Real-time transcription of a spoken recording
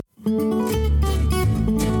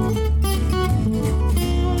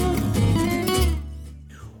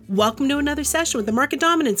Welcome to another session with the Market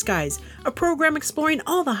Dominance Guys, a program exploring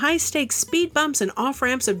all the high-stakes speed bumps and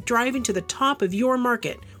off-ramps of driving to the top of your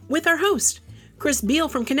market, with our host, Chris Beal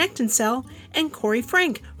from Connect and Sell, and Corey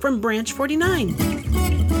Frank from Branch 49.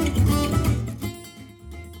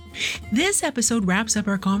 This episode wraps up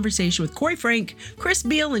our conversation with Corey Frank, Chris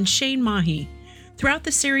Beal, and Shane Mahi. Throughout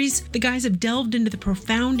the series, the guys have delved into the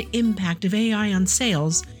profound impact of AI on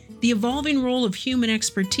sales, the evolving role of human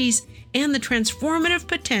expertise, and the transformative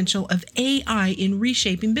potential of AI in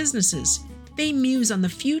reshaping businesses. They muse on the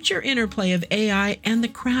future interplay of AI and the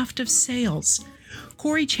craft of sales.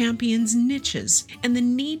 Corey champions niches and the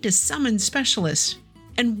need to summon specialists.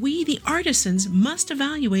 And we, the artisans, must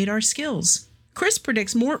evaluate our skills. Chris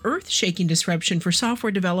predicts more earth-shaking disruption for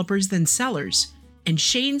software developers than sellers. And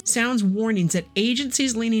Shane sounds warnings that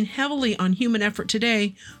agencies leaning heavily on human effort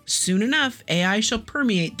today, soon enough, AI shall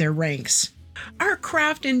permeate their ranks. Our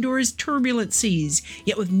craft endures turbulent seas,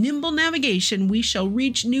 yet with nimble navigation we shall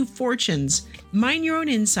reach new fortunes. Mine your own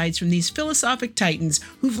insights from these philosophic titans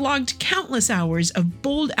who've logged countless hours of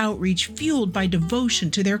bold outreach fueled by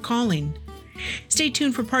devotion to their calling. Stay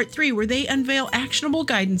tuned for part 3, where they unveil actionable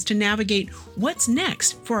guidance to navigate what's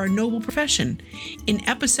next for our noble profession. In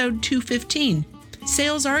episode 215,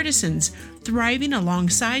 Sales Artisans, Thriving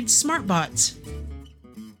Alongside Smartbots.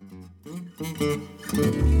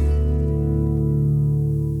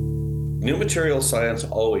 New material science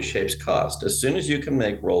always shapes cost. As soon as you can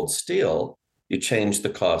make rolled steel, you change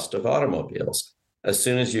the cost of automobiles. As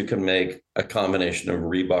soon as you can make a combination of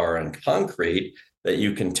rebar and concrete that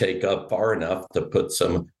you can take up far enough to put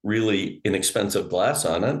some really inexpensive glass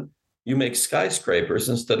on it, you make skyscrapers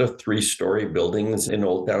instead of 3-story buildings in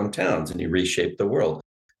old downtowns, and you reshape the world.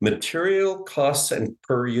 Material costs and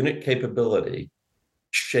per unit capability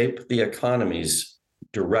shape the economy's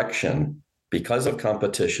direction because of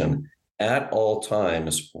competition at all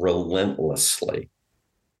times relentlessly.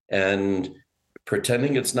 And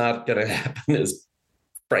pretending it's not going to happen is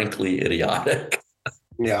frankly idiotic.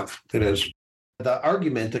 Yeah, it is. The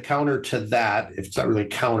argument, the counter to that, if it's not really a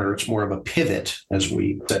counter, it's more of a pivot, as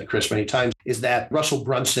we said, Chris, many times, is that Russell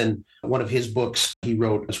Brunson, one of his books, he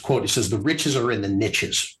wrote this quote, he says, "The riches are in the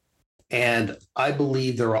niches." And I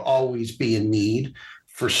believe there will always be a need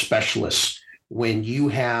for specialists. When you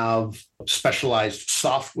have specialized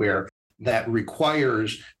software that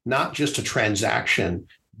requires not just a transaction,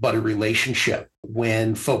 but a relationship.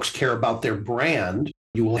 When folks care about their brand,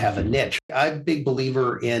 you will have a niche. I'm a big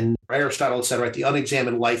believer in Aristotle said, right, the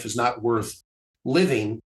unexamined life is not worth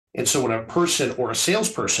living. And so when a person or a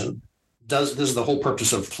salesperson does, this is the whole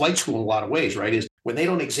purpose of flight school in a lot of ways, right, is when they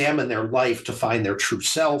don't examine their life to find their true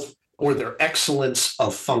self or their excellence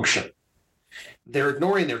of function, they're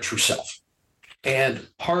ignoring their true self. And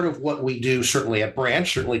part of what we do, certainly at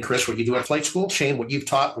Branch, certainly, Chris, what you do at Flight School, Shane, what you've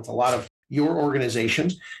taught with a lot of your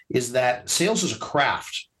organizations, is that sales is a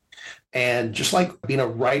craft. And just like being a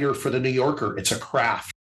writer for the New Yorker, it's a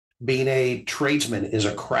craft. Being a tradesman is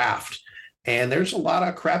a craft. And there's a lot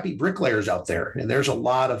of crappy bricklayers out there. And there's a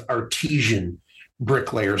lot of artisan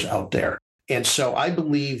bricklayers out there. And so I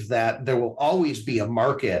believe that there will always be a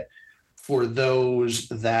market for those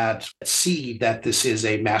that see that this is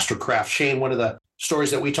a master craft. Shane, one of the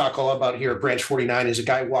stories that we talk all about here at Branch 49 is a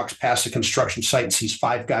guy walks past a construction site and sees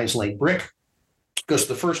 5 guys laying brick. Goes to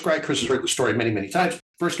the first guy. Chris has heard the story many, many times.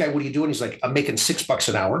 First guy, what are you doing? He's like, I'm making $6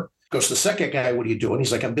 an hour. Goes to the second guy, what are you doing?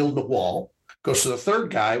 He's like, I'm building a wall. Goes to the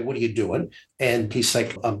third guy, what are you doing? And he's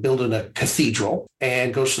like, I'm building a cathedral.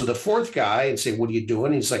 And goes to the fourth guy and say, what are you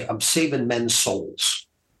doing? He's like, I'm saving men's souls.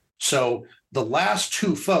 So the last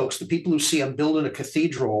 2 folks, the people who see I'm building a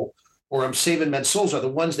cathedral or I'm saving men's souls, are the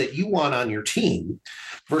ones that you want on your team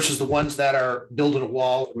versus the ones that are building a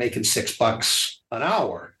wall, making $6 an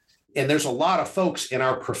hour. And there's a lot of folks in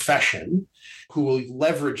our profession who will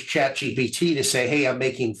leverage ChatGPT to say, hey, I'm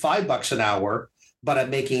making $5 an hour, but I'm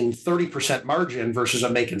making 30% margin versus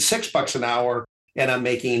I'm making $6 an hour and I'm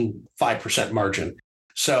making 5% margin.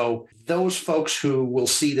 So those folks who will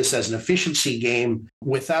see this as an efficiency game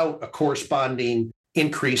without a corresponding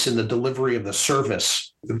increase in the delivery of the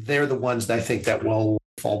service, they're the ones that I think that will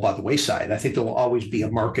fall by the wayside. I think there will always be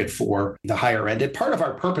a market for the higher end. And part of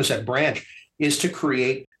our purpose at Branch is to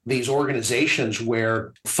create these organizations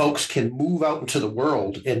where folks can move out into the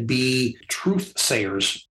world and be truth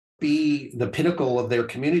sayers, be the pinnacle of their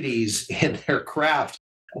communities and their craft.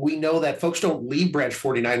 We know that folks don't leave Branch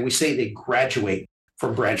 49. We say they graduate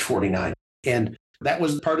from Branch 49. And that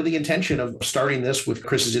was part of the intention of starting this with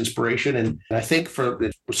Chris's inspiration. And I think we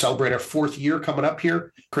celebrate our 4th year coming up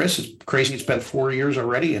here. Chris, it's crazy. It's been 4 years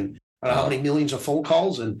already. And I don't know how many millions of phone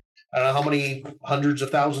calls and I don't know how many hundreds of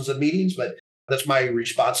thousands of meetings, but That's my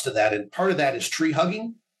response to that. And part of that is tree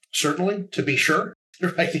hugging, certainly, to be sure.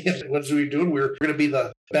 Right? What are we doing? We're going to be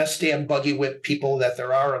the best damn buggy whip people that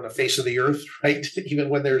there are on the face of the earth, right? Even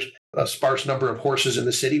when there's a sparse number of horses in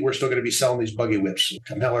the city, we're still going to be selling these buggy whips,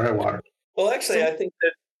 come hell or high water. Well, actually, I think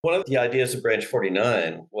that one of the ideas of Branch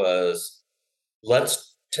 49 was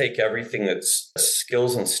let's take everything that's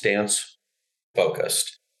skills and stance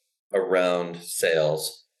focused around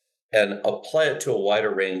sales and apply it to a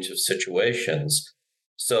wider range of situations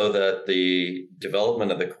so that the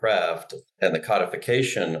development of the craft and the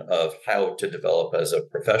codification of how to develop as a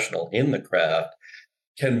professional in the craft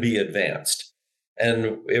can be advanced.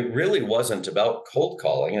 And it really wasn't about cold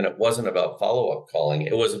calling and it wasn't about follow-up calling.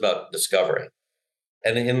 It was about discovery.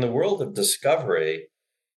 And in the world of discovery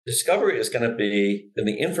is going to be, in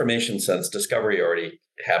the information sense, discovery already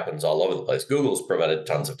happens all over the place. Google's provided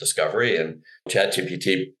tons of discovery, and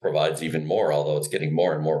ChatGPT provides even more, although it's getting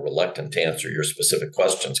more and more reluctant to answer your specific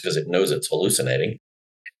questions because it knows it's hallucinating.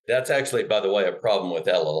 That's actually, by the way, a problem with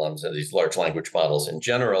LLMs and these large language models in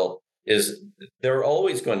general, is they're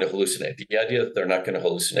always going to hallucinate. The idea that they're not going to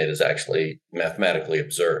hallucinate is actually mathematically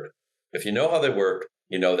absurd. If you know how they work,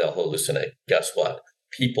 you know they'll hallucinate. Guess what?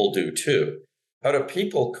 People do too. How do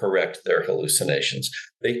people correct their hallucinations?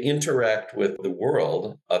 They interact with the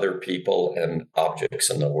world, other people and objects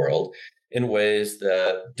in the world, in ways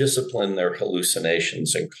that discipline their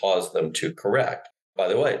hallucinations and cause them to correct. By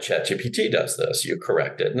the way, ChatGPT does this. You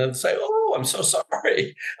correct it and then say, oh, I'm so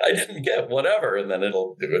sorry. I didn't get whatever. And then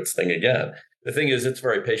it'll do its thing again. The thing is, it's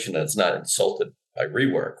very patient and it's not insulted by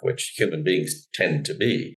rework, which human beings tend to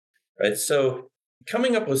be. Right? So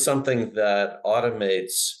coming up with something that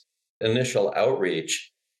automates initial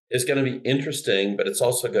outreach is going to be interesting, but it's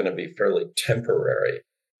also going to be fairly temporary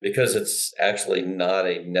because it's actually not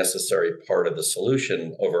a necessary part of the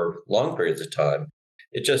solution over long periods of time.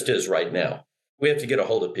 It just is right now. We have to get a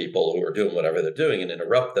hold of people who are doing whatever they're doing and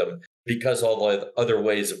interrupt them because all the other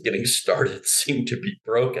ways of getting started seem to be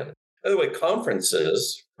broken. By the way,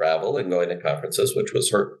 conferences, travel and going to conferences, which was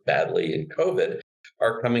hurt badly in COVID,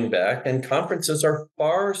 are coming back, and conferences are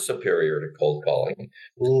far superior to cold calling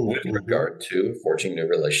with regard to forging new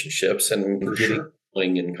relationships and getting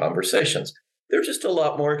going in conversations. They're just a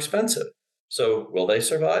lot more expensive. So will they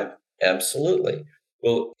survive? Absolutely.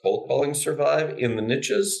 Will cold calling survive in the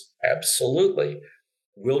niches? Absolutely.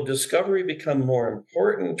 Will discovery become more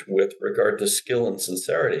important with regard to skill and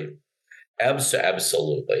sincerity?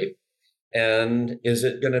 Absolutely. And is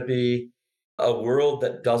it going to be a world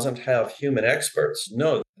that doesn't have human experts?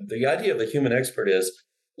 No, the idea of the human expert is,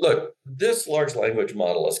 look, this large language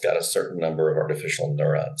model has got a certain number of artificial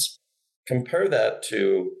neurons. Compare that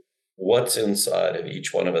to what's inside of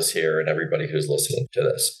each one of us here and everybody who's listening to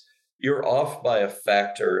this. You're off by a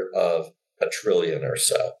factor of 1 trillion or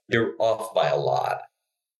so. You're off by a lot.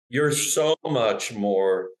 You're so much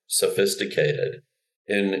more sophisticated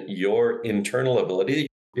in your internal ability.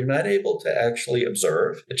 You're not able to actually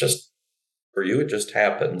observe. For you, it just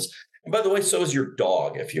happens. And by the way, so is your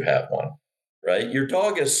dog if you have one, right? Your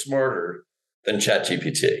dog is smarter than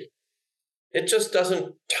ChatGPT. It just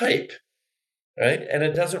doesn't type, right? And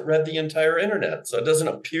it doesn't read the entire internet. So it doesn't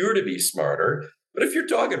appear to be smarter. But if your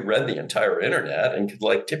dog had read the entire internet and could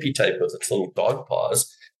like tippy type with its little dog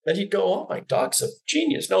paws, then he'd go, oh, my dog's a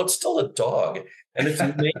genius. No, it's still a dog. And its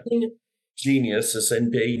main genius is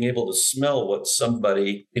in being able to smell what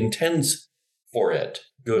somebody intends for it,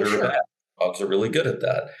 good or bad. Dogs are really good at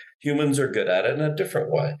that. Humans are good at it in a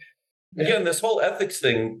different way. Again, this whole ethics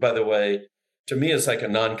thing, by the way, to me is like a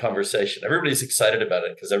non-conversation. Everybody's excited about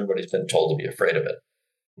it because everybody's been told to be afraid of it.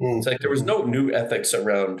 It's like there was no new ethics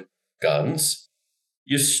around guns.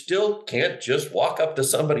 You still can't just walk up to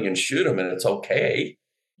somebody and shoot them and it's okay.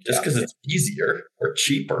 Just because it's easier or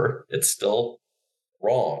cheaper, it's still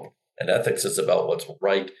wrong. And ethics is about what's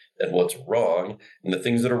right and what's wrong. And the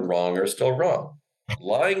things that are wrong are still wrong.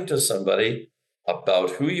 Lying to somebody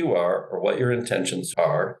about who you are or what your intentions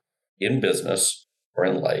are in business or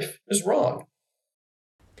in life is wrong.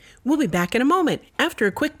 We'll be back in a moment after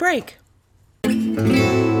a quick break.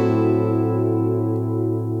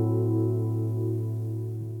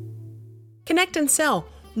 Connect and Sell.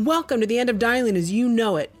 Welcome to the end of dialing as you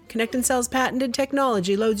know it. Connect and Sell's patented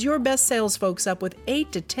technology loads your best sales folks up with 8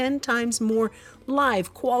 to 10 times more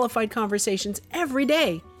live qualified conversations every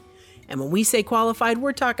day. And when we say qualified,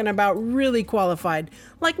 we're talking about really qualified,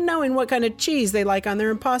 like knowing what kind of cheese they like on their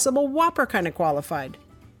Impossible Whopper kind of qualified.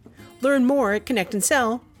 Learn more at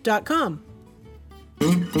connectandsell.com.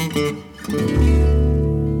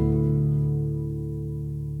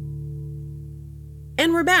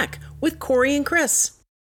 And we're back with Corey and Chris.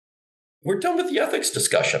 We're done with the ethics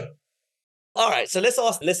discussion. All right, so let's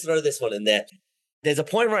throw this one in there. There's a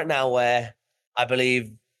point right now where I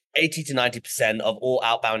believe 80 to 90% of all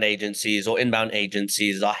outbound agencies or inbound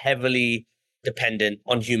agencies are heavily dependent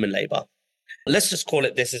on human labor. Let's just call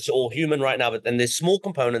it this. It's all human right now, but then there's small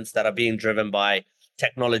components that are being driven by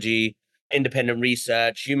technology, independent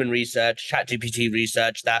research, human research, ChatGPT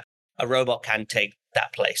research, that a robot can take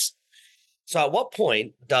that place. So at what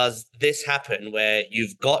point does this happen where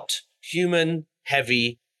you've got human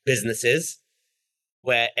heavy businesses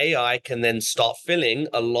where AI can then start filling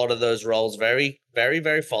a lot of those roles very, very,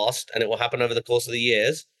 very fast, and it will happen over the course of the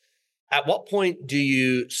years? At what point do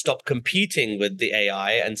you stop competing with the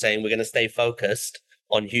AI and saying we're going to stay focused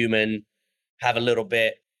on human, have a little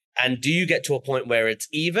bit? And do you get to a point where it's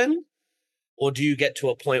even? Or do you get to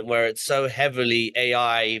a point where it's so heavily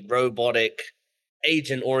AI, robotic,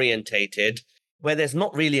 agent orientated, where there's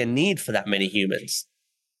not really a need for that many humans?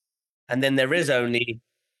 And then there is only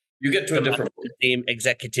You get to a different team,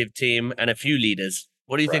 executive team, and a few leaders.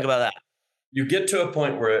 What do you think about that? You get to a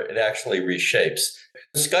point where it actually reshapes.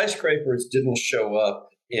 The skyscrapers didn't show up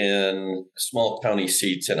in small county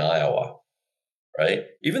seats in Iowa, right?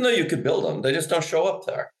 Even though you could build them, they just don't show up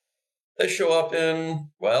there. They show up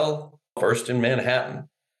first in Manhattan,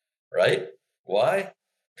 right? Why?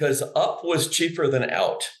 Because up was cheaper than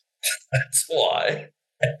out. That's why.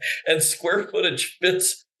 And square footage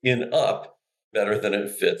fits in up better than it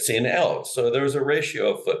fits in out. So there's a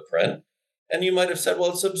ratio of footprint. And you might have said,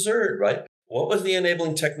 well, it's absurd, right? What was the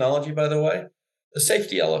enabling technology, by the way? The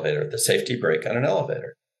safety elevator, the safety brake on an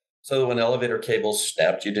elevator. So when elevator cables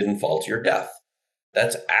snapped, you didn't fall to your death.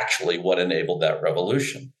 That's actually what enabled that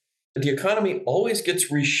revolution. The economy always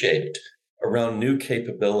gets reshaped around new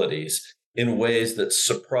capabilities in ways that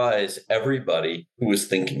surprise everybody who is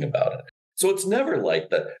thinking about it. So it's never like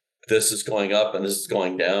that this is going up and this is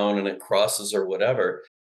going down and it crosses or whatever.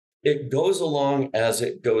 It goes along as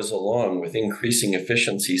it goes along with increasing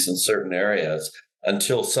efficiencies in certain areas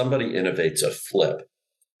until somebody innovates a flip.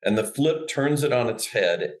 And the flip turns it on its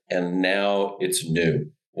head, and now it's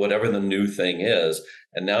new, whatever the new thing is.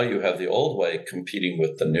 And now you have the old way competing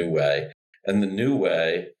with the new way. And the new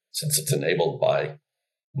way, since it's enabled by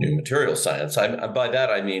new material science, by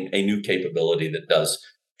that I mean a new capability that does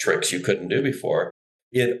tricks you couldn't do before.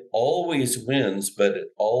 It always wins, but it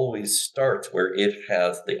always starts where it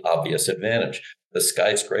has the obvious advantage. The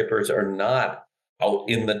skyscrapers are not out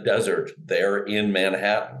in the desert. They're in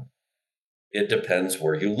Manhattan. It depends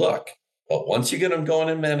where you look. But once you get them going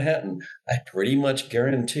in Manhattan, I pretty much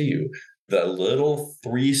guarantee you the little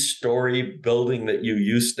 3-story building that you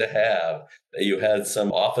used to have, that you had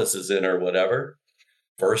some offices in or whatever,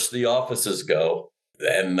 first the offices go,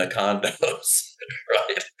 then the condos.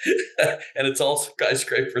 Right? And it's all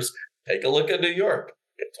skyscrapers. Take a look at New York.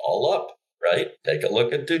 It's all up, right? Take a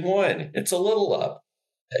look at Des Moines. It's a little up.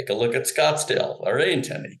 Take a look at Scottsdale. There ain't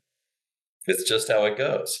any. It's just how it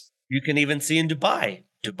goes. You can even see in Dubai.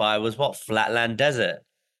 Dubai was flatland desert.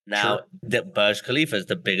 Now, the Burj Khalifa is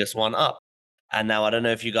the biggest one up. And now I don't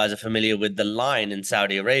know if you guys are familiar with the Line in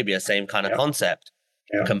Saudi Arabia, same kind of concept.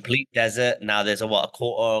 Yep. Complete desert. Now there's a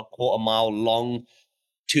quarter mile long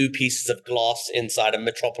 2 pieces of glass inside a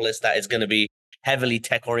metropolis that is going to be heavily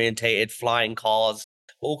tech orientated, flying cars,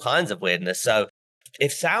 all kinds of weirdness. So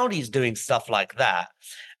if Saudi's doing stuff like that,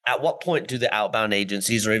 at what point do the outbound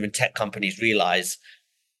agencies or even tech companies realize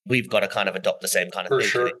we've got to kind of adopt the same kind of thing?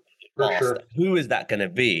 For sure. Who is that going to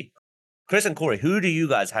be? Chris and Corey, who do you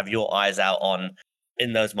guys have your eyes out on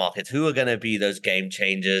in those markets? Who are going to be those game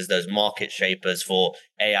changers, those market shapers for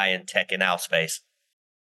AI and tech in our space?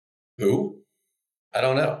 Who? I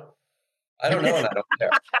don't know. I don't know and I don't care.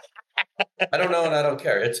 I don't know and I don't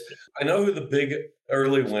care. I know who the big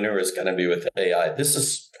early winner is going to be with AI. This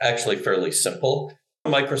is actually fairly simple.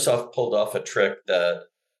 Microsoft pulled off a trick that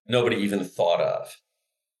nobody even thought of.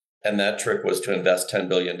 And that trick was to invest $10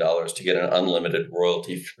 billion to get an unlimited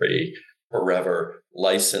royalty-free, forever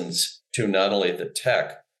license to not only the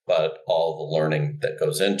tech, but all the learning that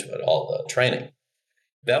goes into it, all the training.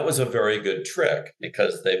 That was a very good trick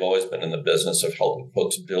because they've always been in the business of helping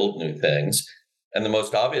folks build new things. And the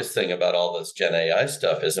most obvious thing about all this Gen AI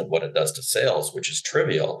stuff isn't what it does to sales, which is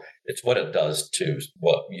trivial. It's what it does to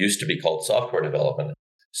what used to be called software development.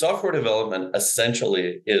 Software development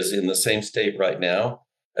essentially is in the same state right now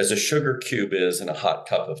as a sugar cube is in a hot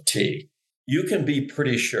cup of tea. You can be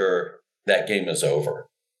pretty sure that game is over.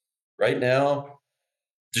 Right now,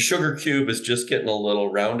 the sugar cube is just getting a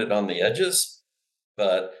little rounded on the edges.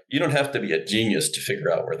 But you don't have to be a genius to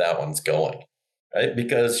figure out where that one's going, right?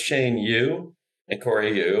 Because Shane, you and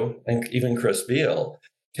Corey, you, and even Chris Beal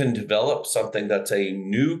can develop something that's a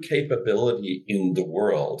new capability in the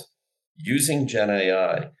world using Gen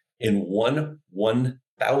AI in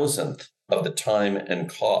 1/1000th of the time and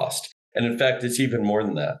cost. And in fact, it's even more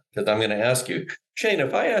than that, because I'm going to ask you, Shane,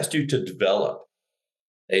 if I asked you to develop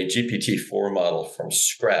a GPT-4 model from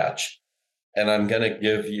scratch, and I'm going to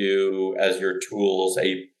give you as your tools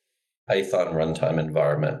a Python runtime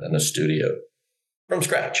environment and a studio from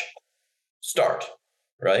scratch, start,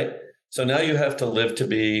 right? So now you have to live to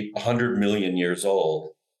be 100 million years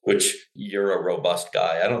old, which you're a robust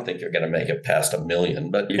guy. I don't think you're going to make it past 1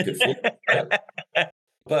 million, but you could fool me, right?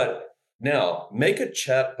 But now make a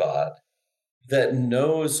chatbot that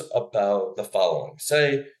knows about the following.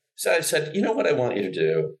 Say I said, you know what I want you to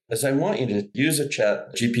do is I want you to use a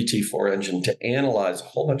chat GPT-4 engine to analyze a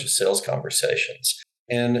whole bunch of sales conversations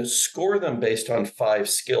and score them based on 5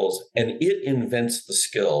 skills. And it invents the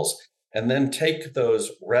skills, and then take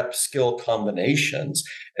those rep skill combinations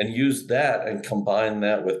and use that and combine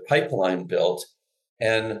that with pipeline built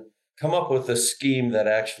and come up with a scheme that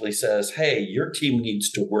actually says, hey, your team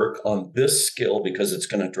needs to work on this skill because it's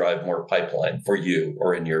going to drive more pipeline for you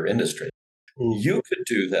or in your industry. You could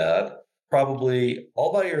do that probably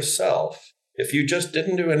all by yourself if you just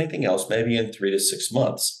didn't do anything else, maybe in 3 to 6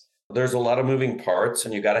 months. There's a lot of moving parts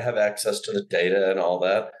and you got to have access to the data and all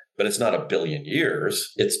that, but it's not 1 billion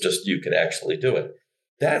years. It's just you could actually do it.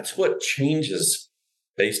 That's what changes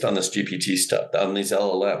based on this GPT stuff, on these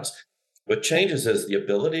LLMs. What changes is the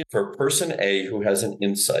ability for person A who has an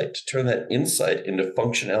insight to turn that insight into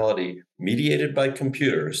functionality mediated by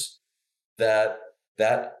computers that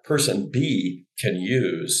person B can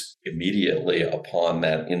use immediately upon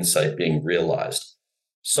that insight being realized.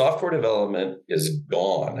 Software development is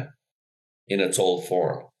gone in its old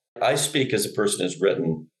form. I speak as a person who's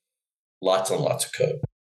written lots and lots of code,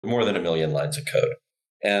 more than 1 million lines of code.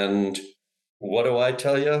 And what do I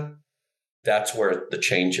tell you? That's where the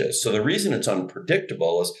change is. So the reason it's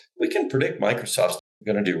unpredictable is we can predict Microsoft's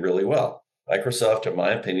going to do really well. Microsoft, in my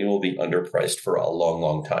opinion, will be underpriced for a long,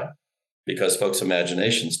 long time because folks'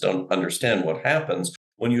 imaginations don't understand what happens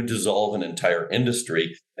when you dissolve an entire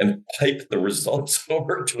industry and pipe the results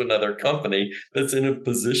over to another company that's in a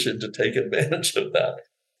position to take advantage of that.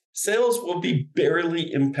 Sales will be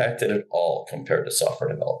barely impacted at all compared to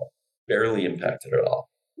software development, barely impacted at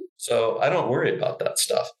all. So I don't worry about that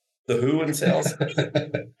stuff. The who in sales,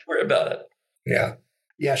 worry about it. Yeah.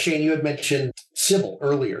 Yeah, Shane, you had mentioned Sybil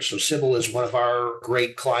earlier. So Sybil is one of our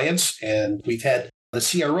great clients, and we've had the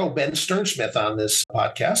CRO, Ben Sternsmith, on this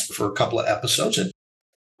podcast for a couple of episodes. And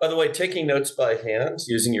by the way, taking notes by hand,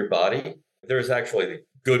 using your body, there's actually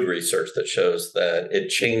good research that shows that it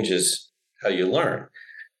changes how you learn.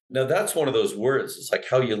 Now, that's one of those words. It's like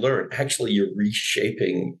how you learn. Actually, you're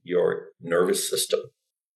reshaping your nervous system.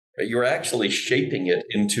 You're actually shaping it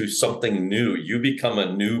into something new. You become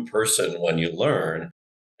a new person when you learn.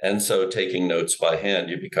 And so taking notes by hand,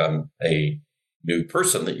 you become a new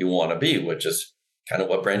person that you want to be, which is kind of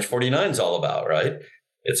what Branch 49 is all about, right?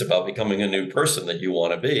 It's about becoming a new person that you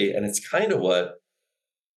want to be. And it's kind of what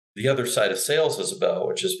the other side of sales is about,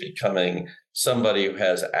 which is becoming somebody who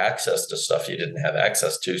has access to stuff you didn't have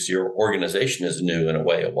access to. So your organization is new in a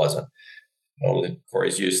way it wasn't.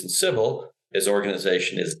 Corey's use in Sybil, his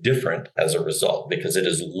organization is different as a result because it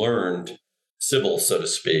has learned Sybil, so to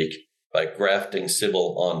speak, by grafting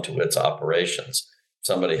Sybil onto its operations.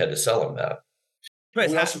 Somebody had to sell him that.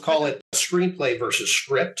 We also call it screenplay versus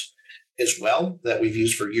script as well, that we've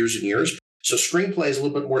used for years and years. So screenplay is a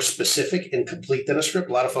little bit more specific and complete than a script.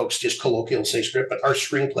 A lot of folks just colloquial say script, but our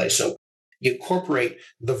screenplay. So you incorporate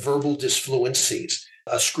the verbal disfluencies.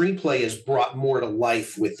 A screenplay is brought more to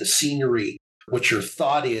life with the scenery, what your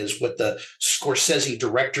thought is, what the Scorsese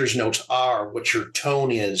director's notes are, what your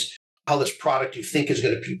tone is, how this product you think is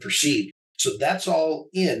going to be perceived. So that's all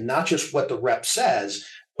in, not just what the rep says,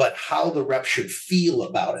 but how the rep should feel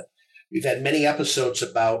about it. We've had many episodes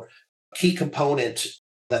about key component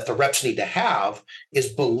that the reps need to have is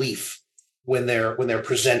belief when they're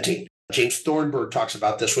presenting. James Thornburg talks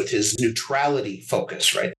about this with his neutrality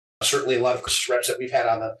focus, right? Certainly a lot of reps that we've had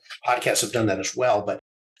on the podcast have done that as well. But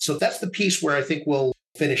so that's the piece where I think we'll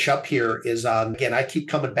finish up here is on, again, I keep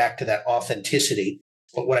coming back to that authenticity.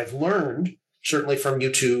 But what I've learned, certainly from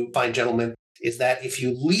you two fine gentlemen, is that if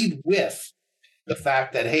you lead with the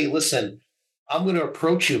fact that, hey, listen, I'm going to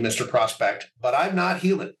approach you, Mr. Prospect, but I'm not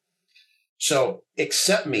human. So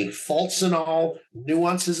accept me, faults and all,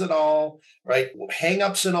 nuances and all, right?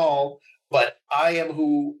 Hang-ups and all, but I am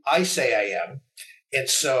who I say I am. And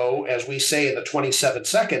so, as we say in the 27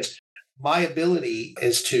 seconds, my ability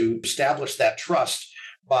is to establish that trust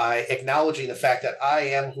by acknowledging the fact that I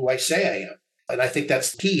am who I say I am. And I think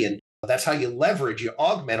that's key. And That's how you leverage, you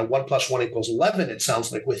augment a 1 + 1 = 11, it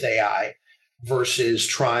sounds like, with AI versus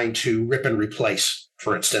trying to rip and replace,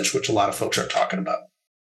 for instance, which a lot of folks are talking about.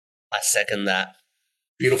 I second that.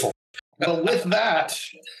 Beautiful. Well, with that,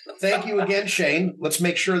 thank you again, Shane. Let's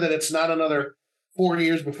make sure that it's not another 4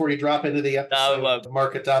 years before you drop into the episode of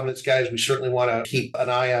Market Dominance, guys. We certainly want to keep an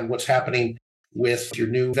eye on what's happening with your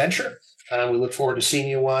new venture. We look forward to seeing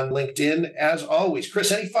you on LinkedIn as always.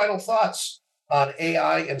 Chris, any final thoughts on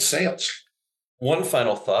AI and sales? One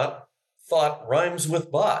final thought. Thought rhymes with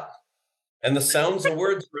bot. And the sounds of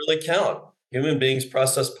words really count. Human beings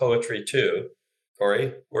process poetry too.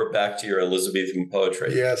 Corey, we're back to your Elizabethan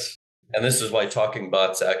poetry. Yes. And this is why talking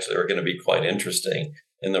bots actually are going to be quite interesting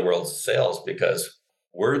in the world of sales, because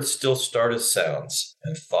words still start as sounds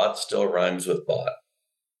and thought still rhymes with bot.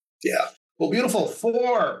 Yeah. Well, beautiful.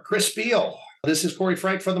 For Chris Beal, this is Corey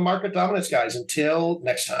Frank from the Market Dominance Guys. Until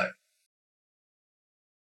next time.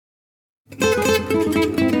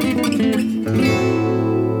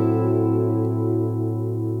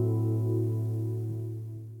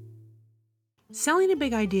 Selling a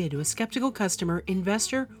big idea to a skeptical customer,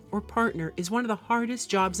 investor, or partner is one of the hardest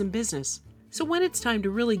jobs in business. So when it's time to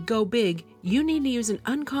really go big, you need to use an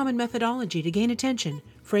uncommon methodology to gain attention,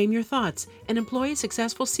 frame your thoughts, and employ a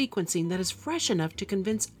successful sequencing that is fresh enough to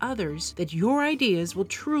convince others that your ideas will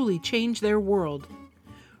truly change their world.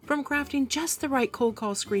 From crafting just the right cold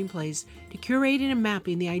call screenplays to curating and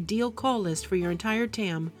mapping the ideal call list for your entire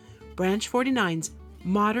TAM, Branch 49's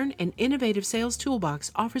modern and innovative sales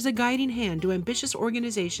toolbox offers a guiding hand to ambitious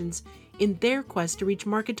organizations in their quest to reach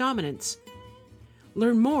market dominance.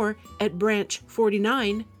 Learn more at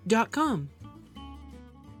branch49.com.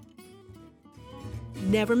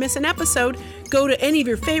 Never miss an episode. Go to any of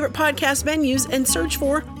your favorite podcast venues and search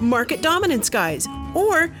for Market Dominance Guys,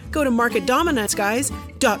 or go to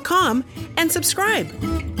marketdominanceguys.com and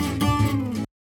subscribe.